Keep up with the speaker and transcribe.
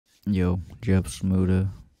Yo, Jeff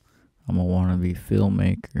Smuda. I'm a wannabe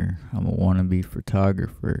filmmaker. I'm a wannabe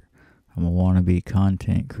photographer. I'm a wannabe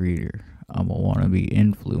content creator. I'm a wannabe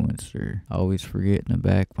influencer. I always forget in the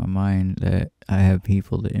back of my mind that I have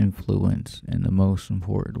people to influence, and the most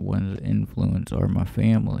important ones to influence are my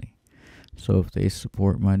family. So if they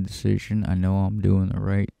support my decision, I know I'm doing the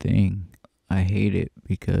right thing. I hate it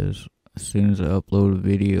because as soon as I upload a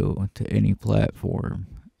video to any platform,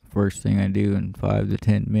 first thing I do in 5 to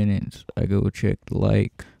 10 minutes, I go check the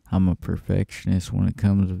like. I'm a perfectionist when it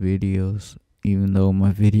comes to videos. Even though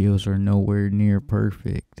my videos are nowhere near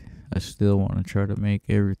perfect, I still want to try to make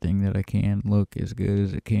everything that I can look as good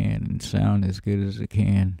as it can and sound as good as it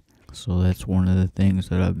can. So that's one of the things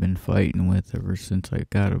that I've been fighting with ever since I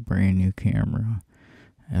got a brand new camera.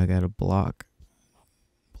 I got a blocking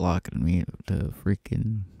me to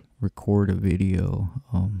freaking record a video.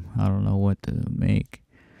 I don't know what to make.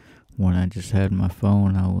 When I just had my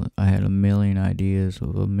phone, I had a million ideas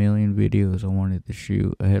of a million videos I wanted to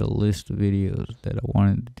shoot. I had a list of videos that I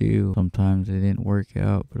wanted to do. Sometimes they didn't work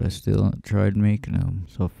out, but I still tried making them.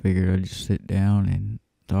 So I figured I'd just sit down and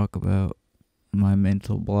talk about my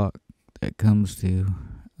mental block that comes to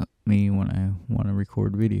me when I want to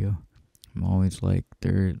record video. I'm always like,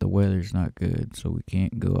 the weather's not good, so we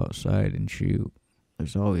can't go outside and shoot.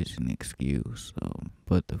 There's always an excuse.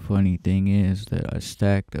 But the funny thing is that I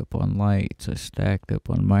stacked up on lights, I stacked up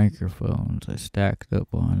on microphones, I stacked up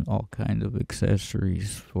on all kinds of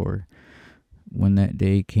accessories for when that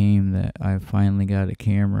day came that I finally got a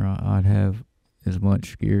camera. I'd have as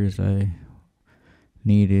much gear as I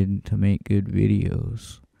needed to make good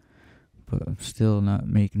videos. But I'm still not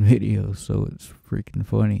making videos, so it's freaking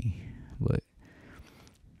funny. But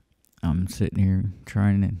I'm sitting here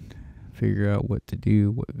trying to figure out what to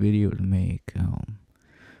do, what video to make. I'm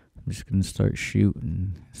just gonna start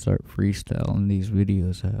shooting, start freestyling these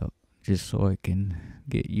videos out, just so I can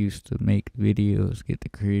get used to make videos, get the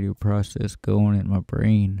creative process going in my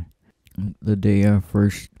brain. The day I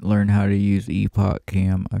first learned how to use Epoch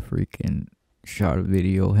Cam, I freaking shot a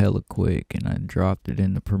video hella quick and I dropped it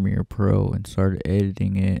into Premiere Pro and started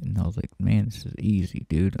editing it, and I was like, man, this is easy,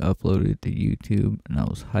 dude. I uploaded it to YouTube and I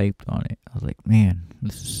was hyped on it. I was like, man,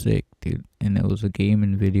 this is sick, dude. And it was a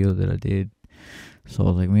gaming video that I did. So I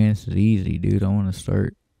was like, man, this is easy, dude. I want to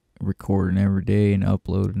start recording every day and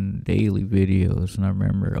uploading daily videos. And I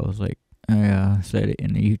remember I was like, I said it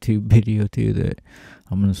in a YouTube video too, that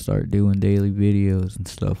I'm going to start doing daily videos and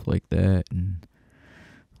stuff like that. And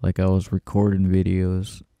like I was recording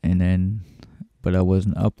videos but I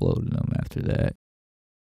wasn't uploading them after that.